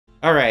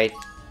Alright.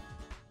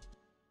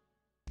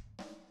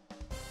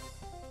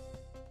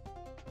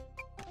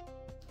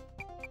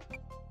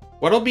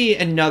 What'll be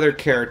another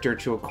character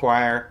to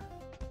acquire?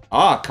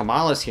 Ah,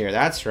 Kamala's here,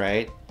 that's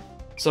right.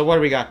 So what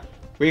do we got?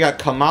 We got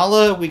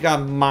Kamala, we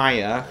got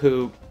Maya,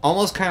 who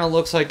almost kind of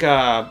looks like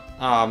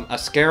a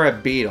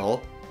scarab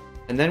beetle.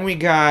 And then we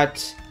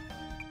got...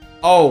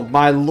 Oh,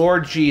 my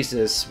Lord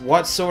Jesus.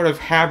 What sort of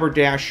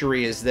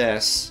haberdashery is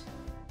this?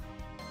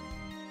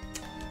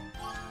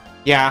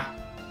 Yeah.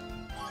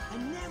 I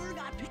never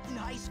got picked in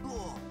high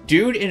school.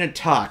 Dude in a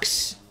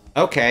tux.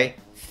 Okay.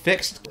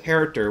 Fixed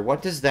character.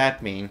 What does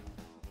that mean?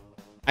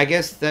 I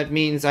guess that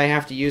means I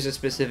have to use a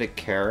specific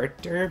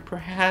character,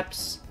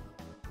 perhaps?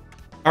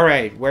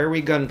 Alright, where are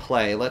we gonna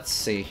play? Let's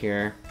see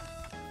here.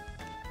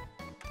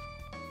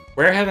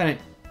 Where haven't I...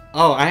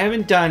 Oh, I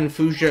haven't done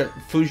Fuja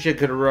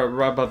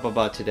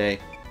today.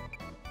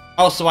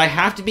 Oh, so I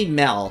have to be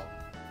Mel.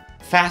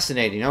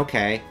 Fascinating,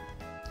 okay.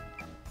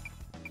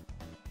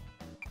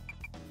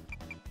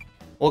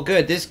 Well,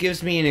 good. This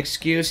gives me an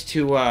excuse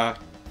to, Wow,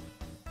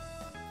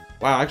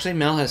 actually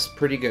Mel has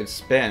pretty good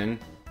spin.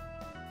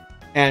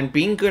 And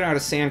being good out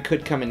of sand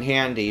could come in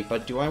handy,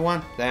 but do I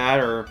want that,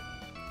 or...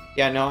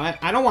 Yeah, no,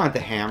 I don't want the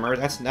hammer.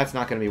 That's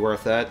not gonna be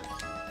worth it.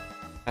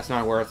 That's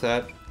not worth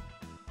it.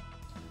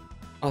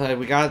 Oh,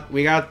 we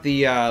got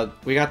the...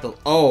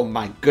 Oh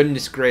my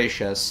goodness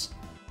gracious.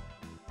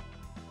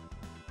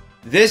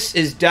 This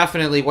is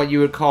definitely what you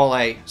would call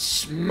a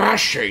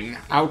smashing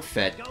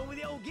outfit. Go with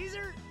the old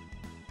geezer.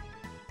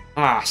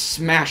 Ah,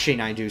 smashing,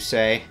 I do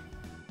say.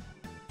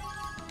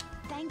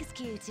 Thanks,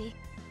 cutie.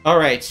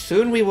 Alright,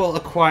 soon we will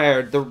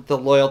acquire the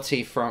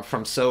loyalty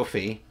from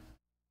Sophie.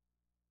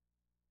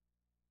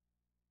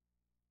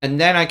 And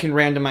then I can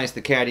randomize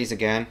the caddies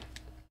again.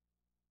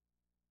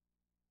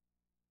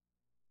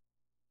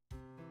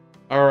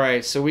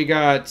 Alright, so we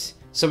got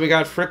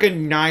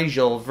frickin'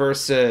 Nigel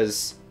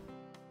versus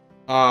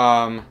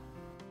I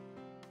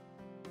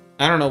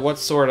don't know what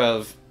sort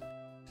of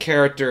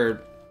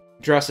character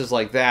dresses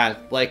like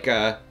that, like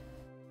a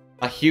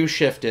hue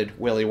shifted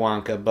Willy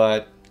Wonka,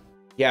 but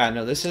yeah,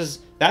 no,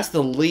 that's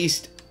the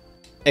least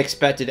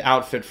expected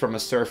outfit from a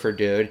surfer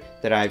dude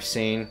that I've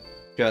seen.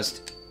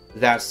 Just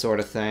that sort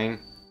of thing.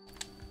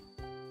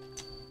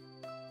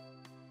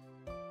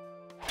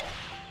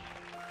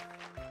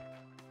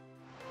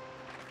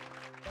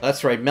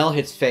 That's right, Mel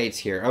hits fades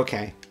here.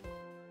 Okay.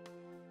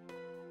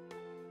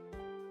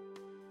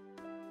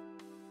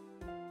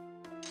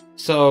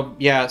 So,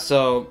 yeah,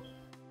 so...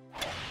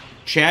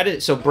 Brad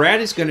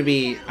is going to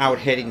be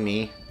out-hitting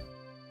me.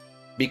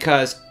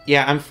 Because,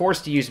 yeah, I'm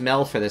forced to use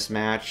Mel for this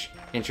match,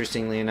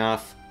 interestingly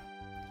enough.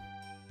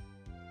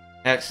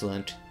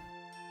 Excellent.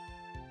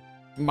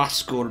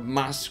 Moscow.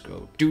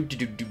 Do.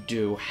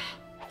 Beautiful.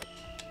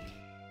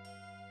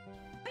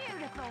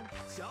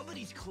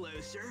 Somebody's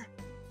closer.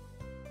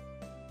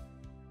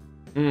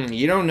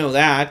 You don't know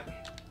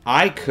that.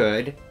 I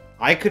could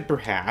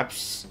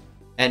perhaps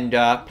end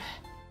up...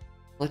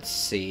 Let's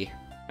see.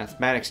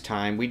 Mathematics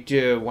time. We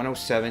do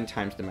 107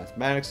 times the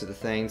mathematics of the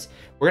things.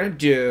 We're gonna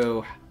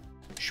do...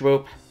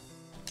 Swoop.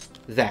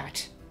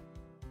 That.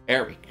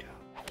 There we go.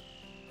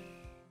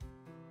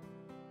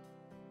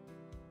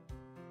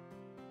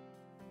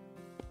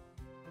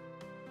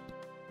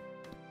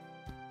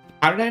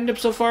 How did I end up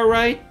so far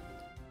right?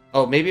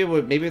 Oh, maybe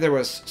there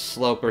was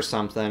slope or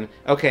something.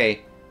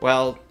 Okay,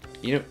 well...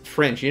 You know,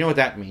 Fringe, you know what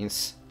that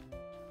means.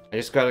 I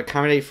just gotta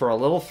accommodate for a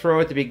little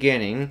throw at the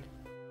beginning,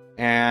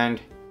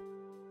 and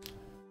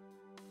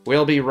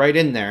we'll be right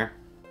in there.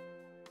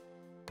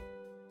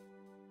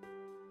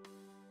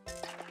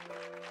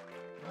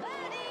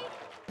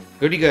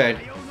 Goody good.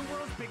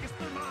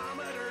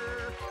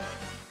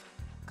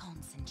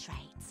 Concentrate.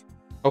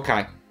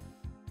 Okay.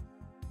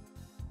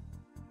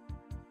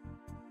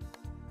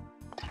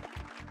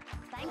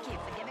 Thank you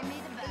for giving me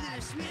the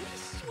bag.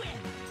 Swim,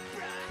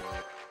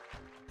 bruh.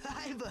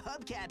 I have a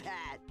hubcap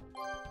hat.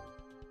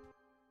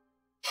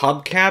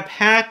 Hubcap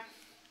hat?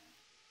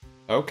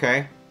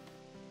 Okay.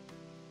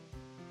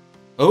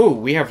 Oh,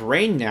 we have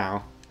rain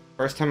now.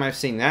 First time I've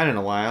seen that in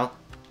a while.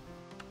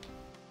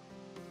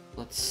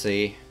 Let's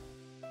see.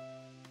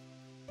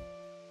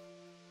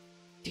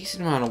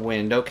 Decent amount of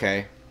wind,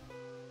 okay.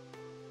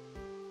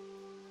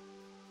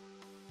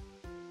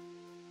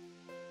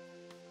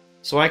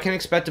 So I can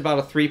expect about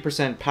a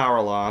 3%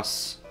 power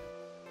loss.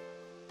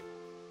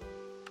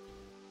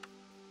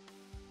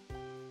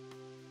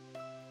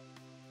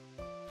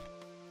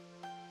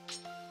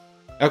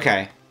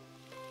 Okay.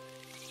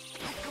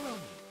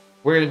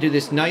 We're gonna do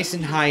this nice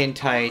and high and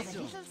tight.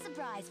 A little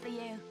surprise for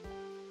you.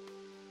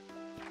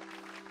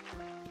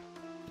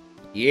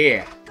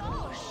 Yeah.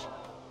 Gosh.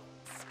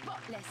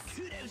 Spotless.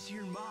 Kudos to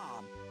your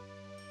mom.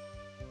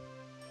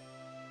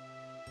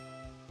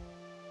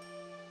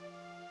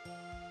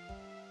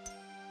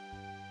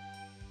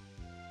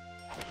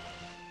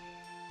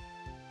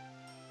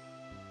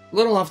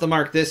 Little off the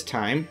mark this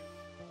time.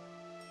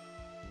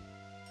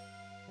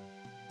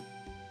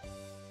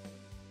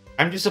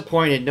 I'm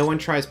disappointed no one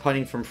tries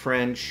putting from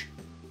Fringe.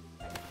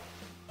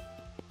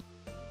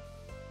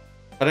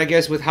 But I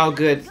guess with how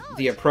good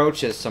the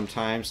approach is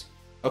sometimes...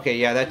 Okay,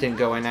 yeah, that didn't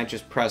go in. I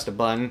just pressed a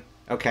button.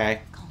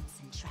 Okay.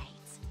 Concentrate.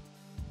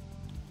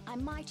 I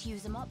might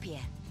use them up here.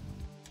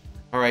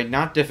 Alright,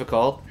 not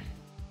difficult.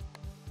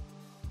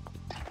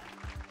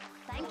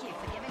 Thank you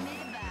for giving me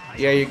the badge.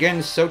 Yeah, you're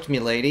getting soaked, me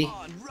lady.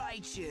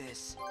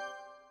 Unrighteous.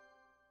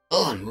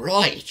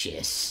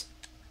 Unrighteous.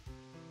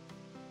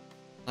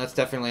 That's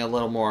definitely a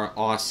little more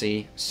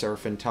Aussie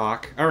surfing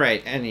talk.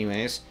 Alright,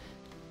 anyways.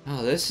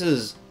 Oh, this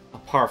is a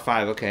par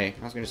 5. Okay,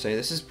 I was gonna say,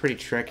 this is pretty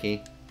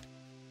tricky.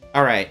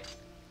 Alright.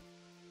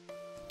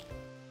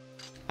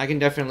 I can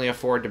definitely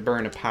afford to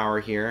burn a power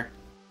here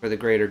for the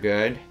greater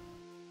good.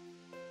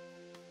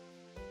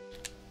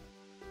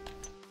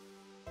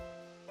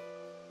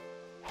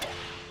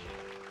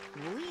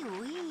 Wee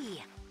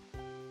wee.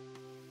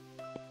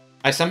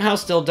 I somehow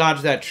still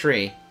dodged that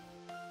tree.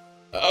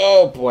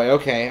 Oh boy,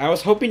 okay. I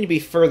was hoping to be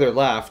further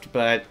left,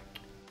 but...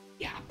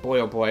 Yeah,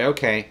 boy oh boy,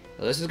 okay.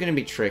 Well, this is gonna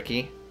be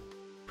tricky.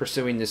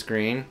 Pursuing this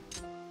green.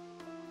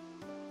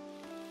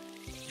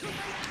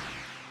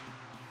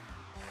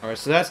 Alright,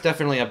 so that's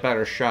definitely a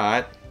better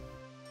shot.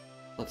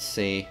 Let's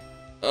see.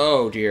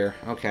 Oh dear,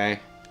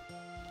 okay.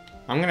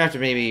 I'm gonna have to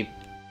maybe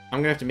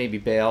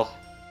bail.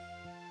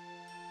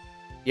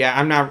 Yeah,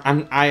 I'm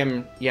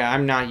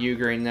not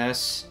Euchering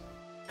this.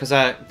 Cause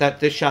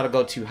this shot will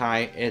go too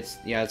high. It's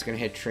gonna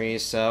hit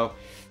trees, so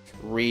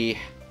I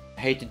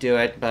hate to do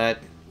it, but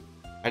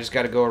I just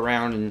gotta go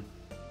around and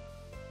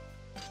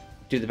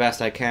do the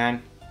best I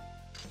can.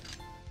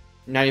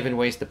 Not even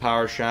waste the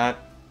power shot.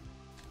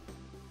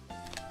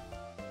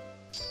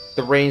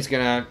 The rain's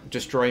gonna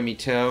destroy me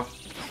too.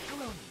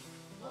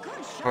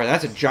 Alright,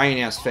 that's a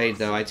giant-ass fade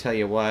though, I tell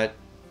you what.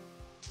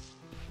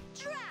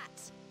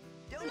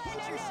 Don't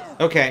hit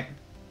yourself. Okay.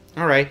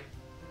 Alright.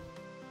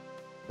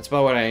 That's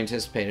about what I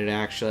anticipated,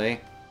 actually.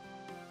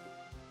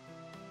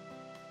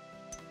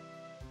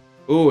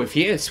 Ooh, if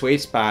he had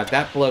sweet spot,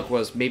 that bloke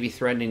was maybe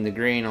threatening the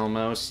green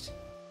almost.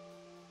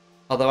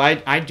 Although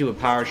I'd do a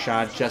power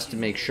shot just to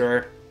make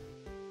sure.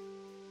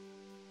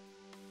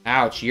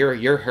 Ouch,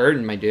 you're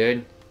hurting, my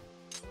dude.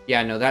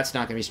 Yeah, no, that's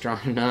not gonna be strong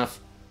enough.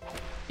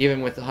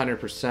 Even with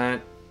 100%.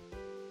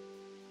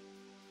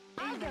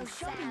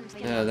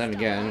 Then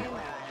again.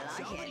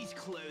 Somebody's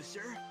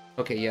closer.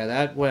 Okay, yeah,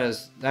 that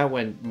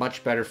went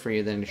much better for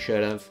you than it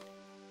should have.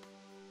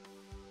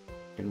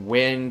 And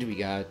wind, we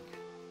got...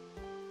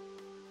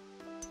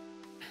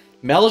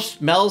 Mel's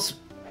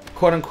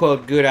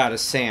quote-unquote good out of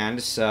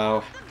sand,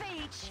 so... The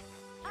beach.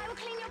 I will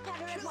clean your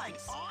putter at You're like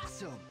once.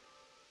 awesome.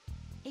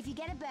 If you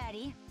get a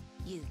birdie,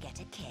 you get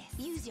a kiss.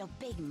 Use your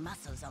big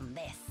muscles on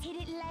this. Hit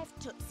it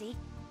left, Tootsie.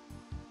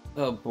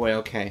 Oh boy,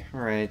 okay.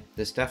 Alright,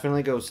 this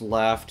definitely goes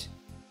left.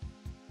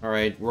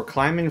 Alright, we're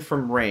climbing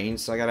from rain,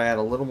 so I gotta add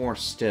a little more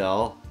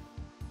still.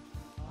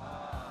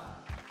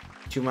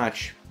 Too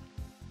much.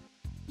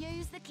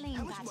 Use the clean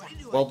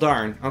putter. Well,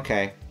 darn.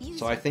 Okay.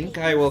 So I think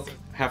I will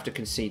have to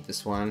concede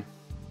this one.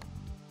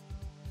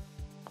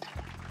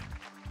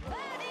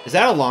 Is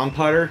that a long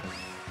putter?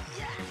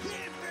 Yeah,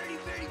 birdie,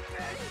 birdie,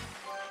 birdie.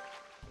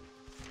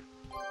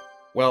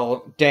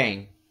 Well,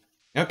 dang.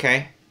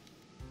 Okay.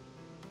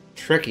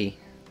 Tricky.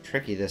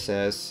 Tricky this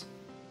is.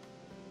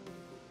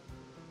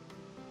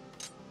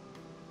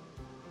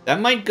 That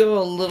might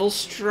go a little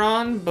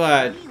strong,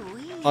 but...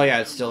 Oh yeah,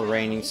 it's still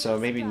raining, so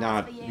maybe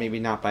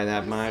not by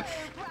that much.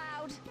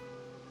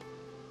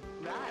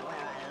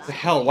 The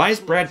hell, why is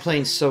Brad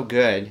playing so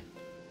good?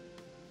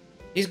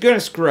 He's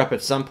gonna screw up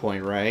at some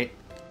point, right?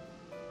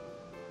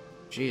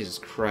 Jesus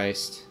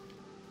Christ.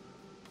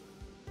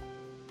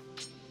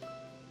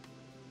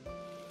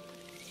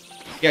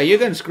 Yeah, you're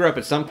gonna screw up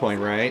at some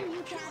point, right?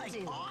 You're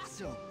like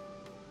awesome.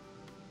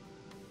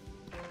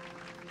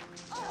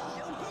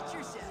 Don't hit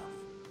yourself.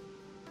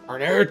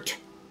 Darn it!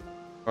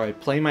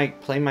 Alright, play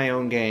my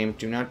own game.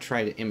 Do not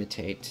try to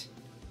imitate.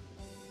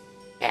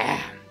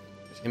 Ah!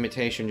 This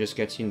imitation just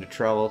gets you into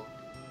trouble.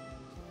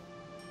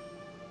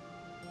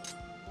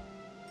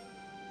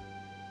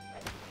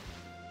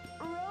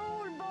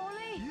 Roll,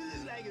 Bolly. You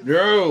look like a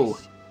No!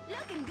 fish.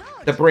 Looking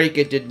good. The break,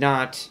 it did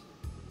not.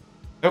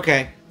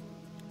 Okay.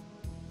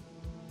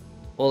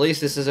 Well, at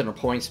least this isn't a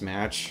points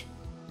match.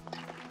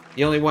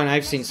 The only one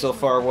I've seen so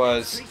far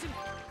was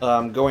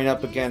going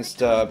up against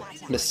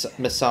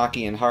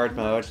Misaki in hard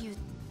mode.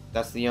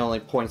 That's the only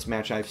points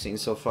match I've seen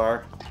so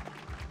far.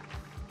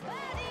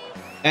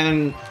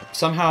 And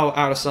somehow,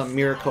 out of some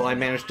miracle, I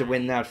managed to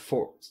win that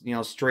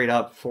straight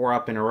up 4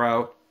 up in a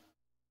row.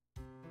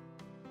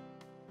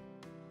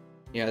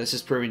 Yeah, this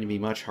is proving to be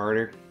much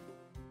harder.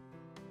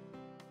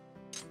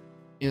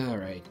 Yeah,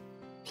 alright.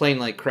 Playing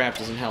like crap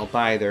doesn't help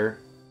either.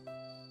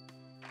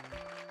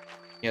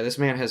 Yeah, this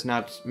man has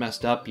not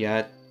messed up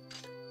yet.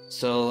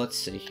 So, let's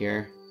see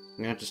here. I'm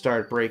gonna have to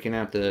start breaking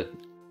out the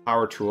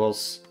power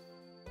tools.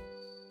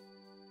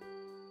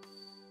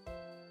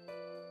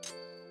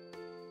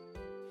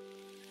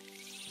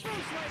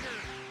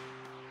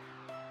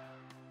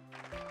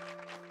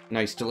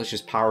 Nice,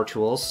 delicious power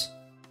tools.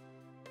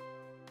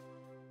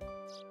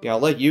 Yeah, I'll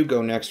let you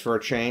go next for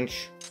a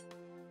change.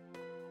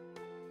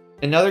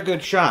 Another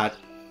good shot.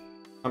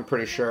 I'm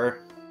pretty sure.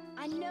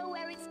 I know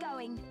where it's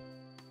going.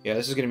 Yeah,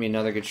 this is gonna be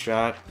another good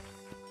shot.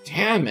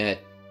 Damn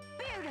it!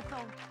 Beautiful.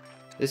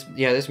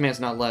 This man's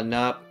not letting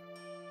up.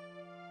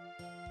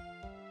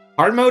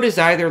 Hard mode is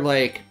either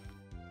like,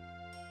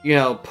 you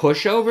know,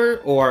 pushover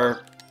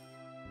or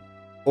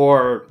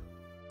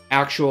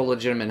actual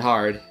legitimate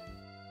hard.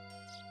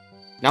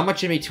 Not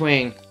much in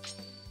between.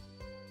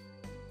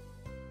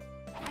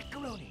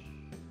 Macaroni.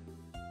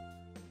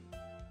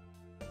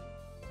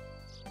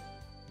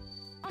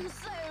 I'm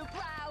so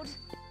proud.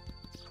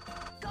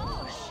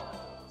 Gosh.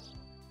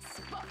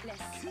 Spotless.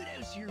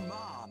 Kudos to your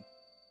mom.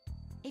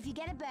 If you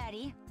get a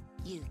birdie,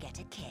 you get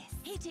a kiss.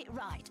 Hit it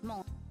right,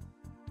 Mom.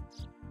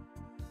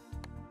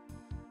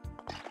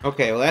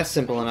 Okay, well that's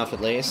simple enough at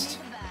least.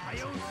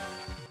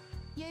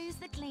 Use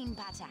the clean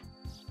patter.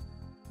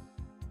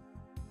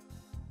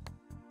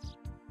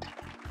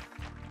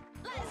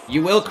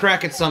 You will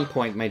crack at some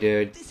point, my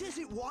dude. This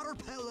isn't water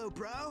polo,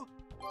 bro.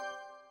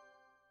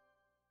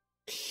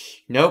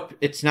 Nope,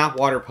 it's not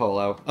water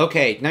polo.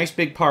 Okay, nice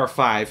big par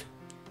 5.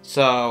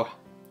 So,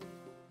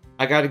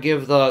 I gotta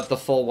give the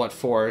full what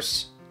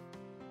force.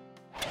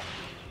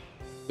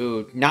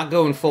 Ooh, not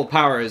going full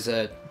power is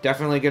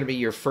definitely gonna be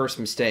your first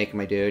mistake,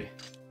 my dude.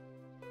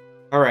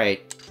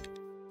 Alright.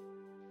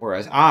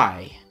 Whereas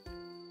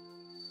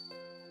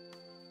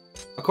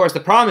of course, the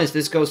problem is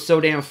this goes so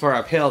damn far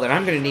uphill that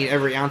I'm gonna need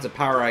every ounce of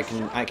power I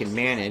can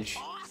manage.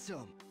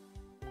 Awesome.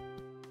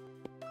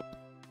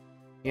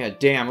 Yeah,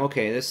 damn.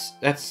 Okay,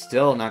 that's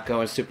still not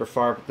going super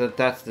far. But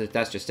that's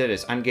just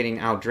it. I'm getting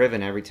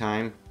outdriven every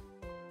time.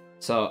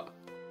 So,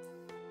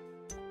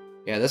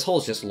 yeah, this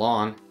hole's just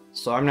long,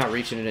 so I'm not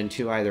reaching it in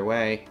 2 either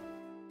way.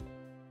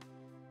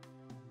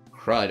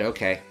 Crud.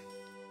 Okay.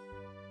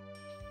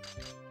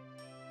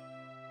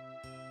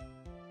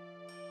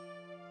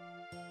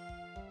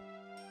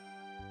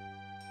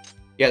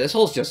 Yeah, this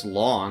hole's just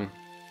long.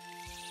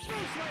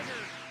 There's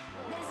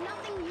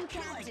nothing you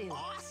can't do.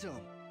 Awesome.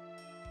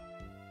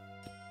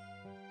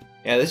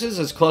 Yeah, this is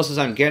as close as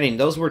I'm getting.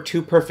 Those were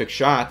 2 perfect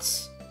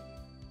shots.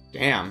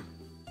 Damn.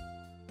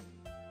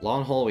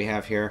 Long hole we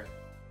have here.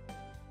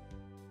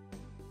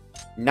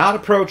 Not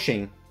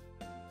approaching.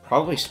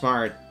 Probably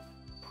smart.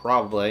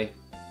 Probably.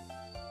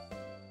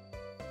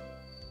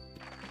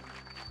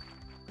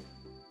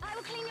 I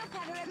will clean your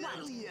pattern at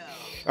once.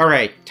 Coolio.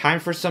 Alright, time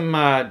for some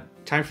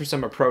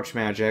approach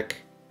magic.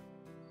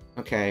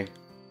 Okay.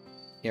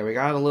 Yeah, we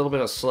got a little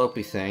bit of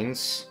slopey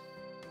things.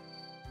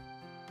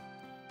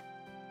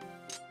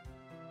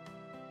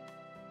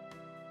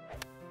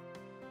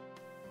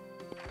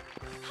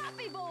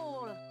 Happy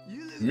ball.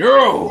 You look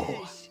No!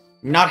 like this.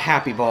 Not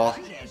happy ball.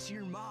 Kudos to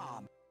your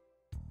mom.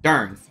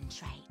 Darn.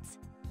 Concentrate.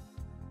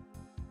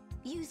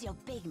 Use your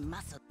big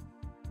muscle.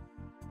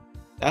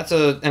 That's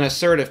an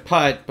assertive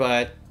putt,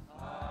 but...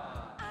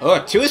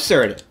 Oh, too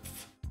assertive.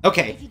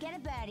 Okay, If you get a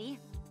birdie,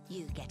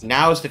 you get a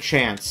now's the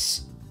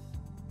chance.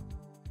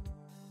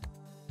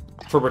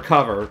 For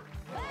recover.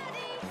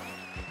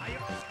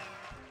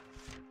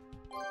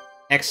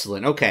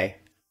 Excellent, okay.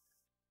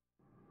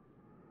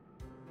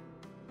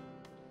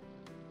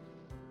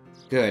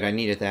 Good, I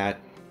needed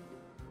that.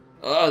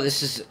 Oh,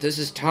 this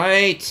is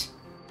tight.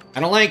 I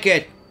don't like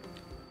it.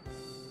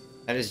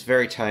 That is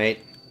very tight.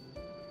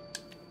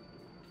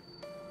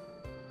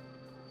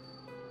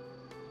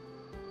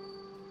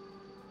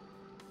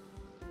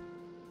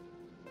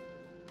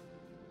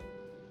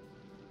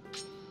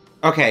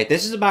 Okay,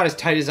 this is about as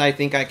tight as I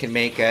think I can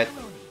make it.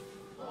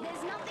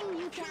 There's nothing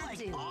you can't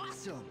do.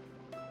 Awesome.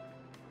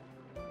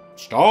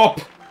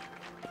 Stop!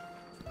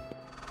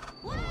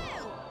 Woo!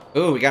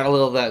 Ooh, we got a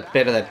little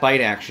bit of that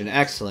bite action.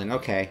 Excellent,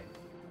 okay.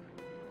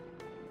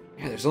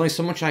 Yeah, there's only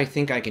so much I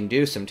think I can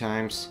do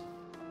sometimes.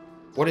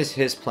 What is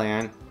his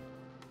plan?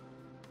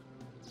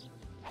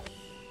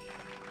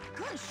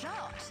 Good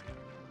shot.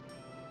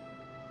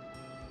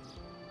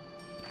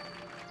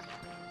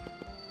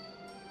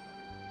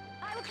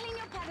 I will clean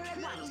your pattern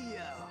at once.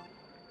 Coolio.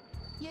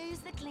 Use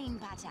the clean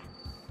patter.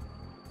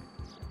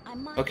 I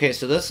might Okay,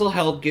 so this will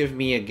help give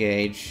me a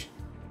gauge.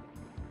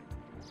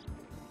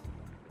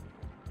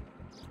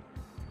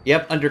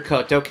 Yep,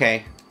 undercooked,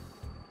 okay.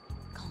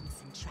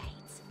 concentrate.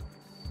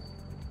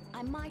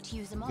 I might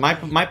use a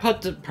My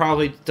putt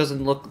probably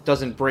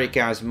doesn't break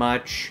as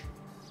much.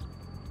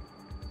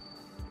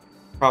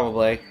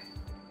 Probably.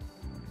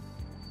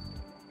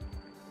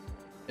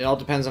 It all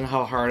depends on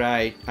how hard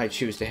I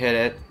choose to hit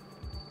it.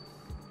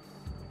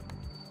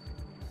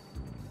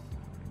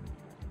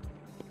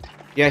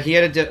 Yeah, he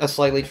had a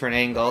slightly different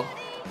angle.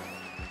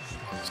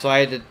 So I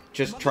had to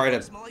just try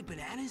to Smell like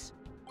bananas?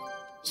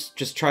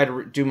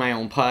 do my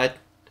own putt.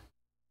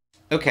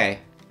 Okay.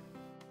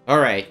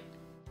 Alright.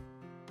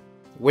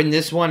 Win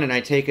this one and I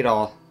take it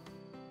all.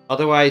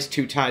 Otherwise,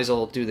 2 ties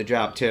will do the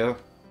job too.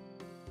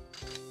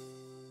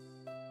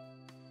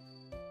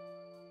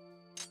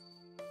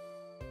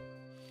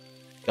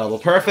 Double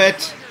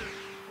perfect.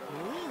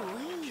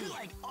 You're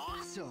like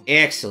awesome.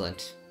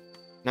 Excellent.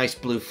 Nice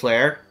blue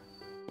flare.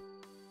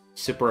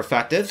 Super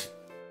effective.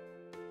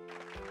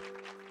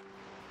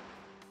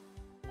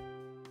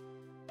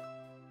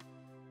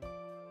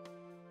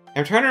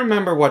 I'm trying to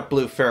remember what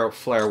Blue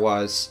Flare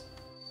was.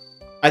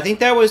 I think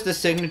that was the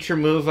signature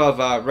move of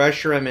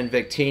Reshiram and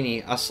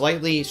Victini, a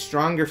slightly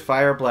stronger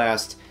Fire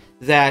Blast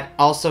that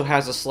also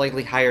has a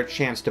slightly higher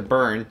chance to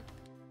burn,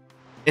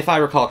 if I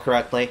recall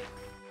correctly.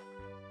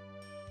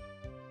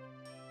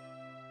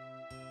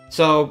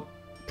 So,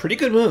 pretty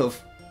good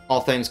move,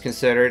 all things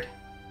considered.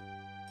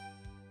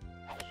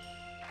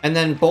 And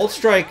then Bolt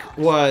Strike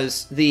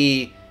was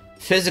the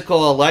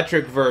physical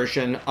electric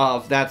version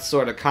of that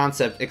sort of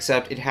concept,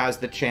 except it has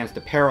the chance to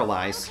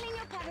paralyze.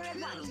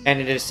 And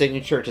it is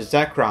signature to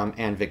Zekrom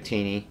and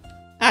Victini.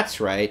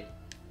 That's right.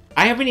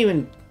 I haven't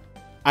even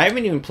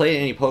played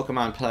any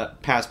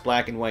Pokemon past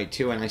Black and White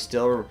 2, and I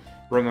still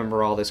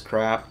remember all this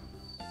crap.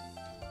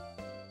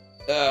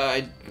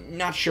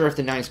 Not sure if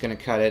the 9's gonna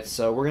cut it,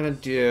 so we're gonna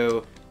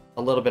do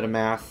a little bit of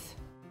math.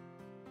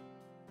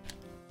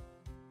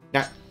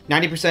 Now,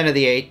 90% of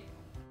the 8.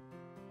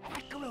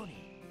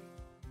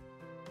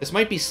 This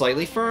might be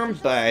slightly firm,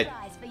 but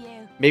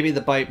maybe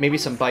the bite, maybe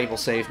some bite will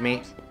save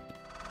me.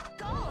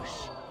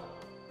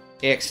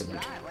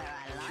 Excellent.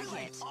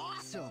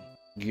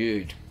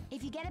 Good.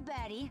 If you get a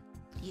birdie,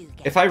 you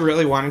get If I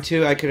really wanted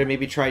to, I could have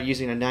maybe tried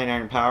using a 9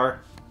 Iron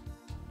Power.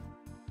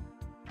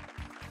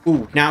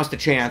 Ooh, now's the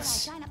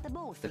chance.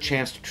 The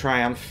chance to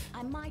triumph.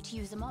 I might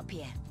use them up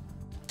here.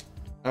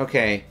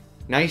 Okay.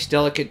 Nice,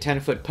 delicate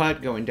 10-foot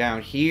putt going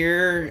down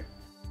here.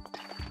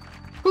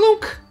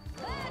 Blook!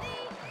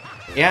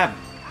 Yeah.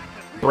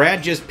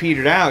 Brad just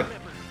petered out.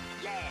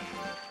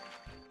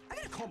 I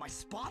gotta call my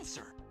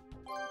sponsor.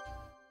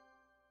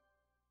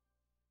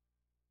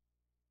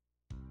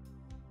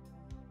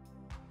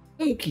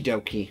 Okie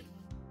dokie.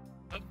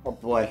 Oh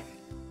boy.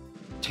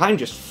 Time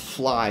just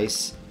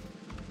flies.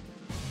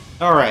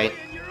 Alright.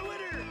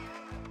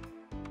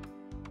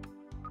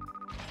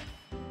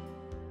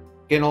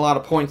 Getting a lot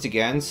of points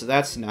again, so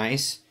that's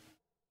nice.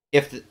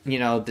 If, you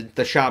know,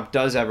 the shop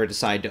does ever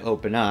decide to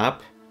open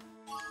up.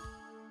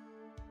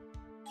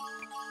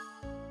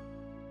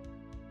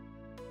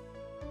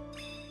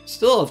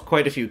 Still have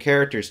quite a few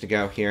characters to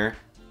go here.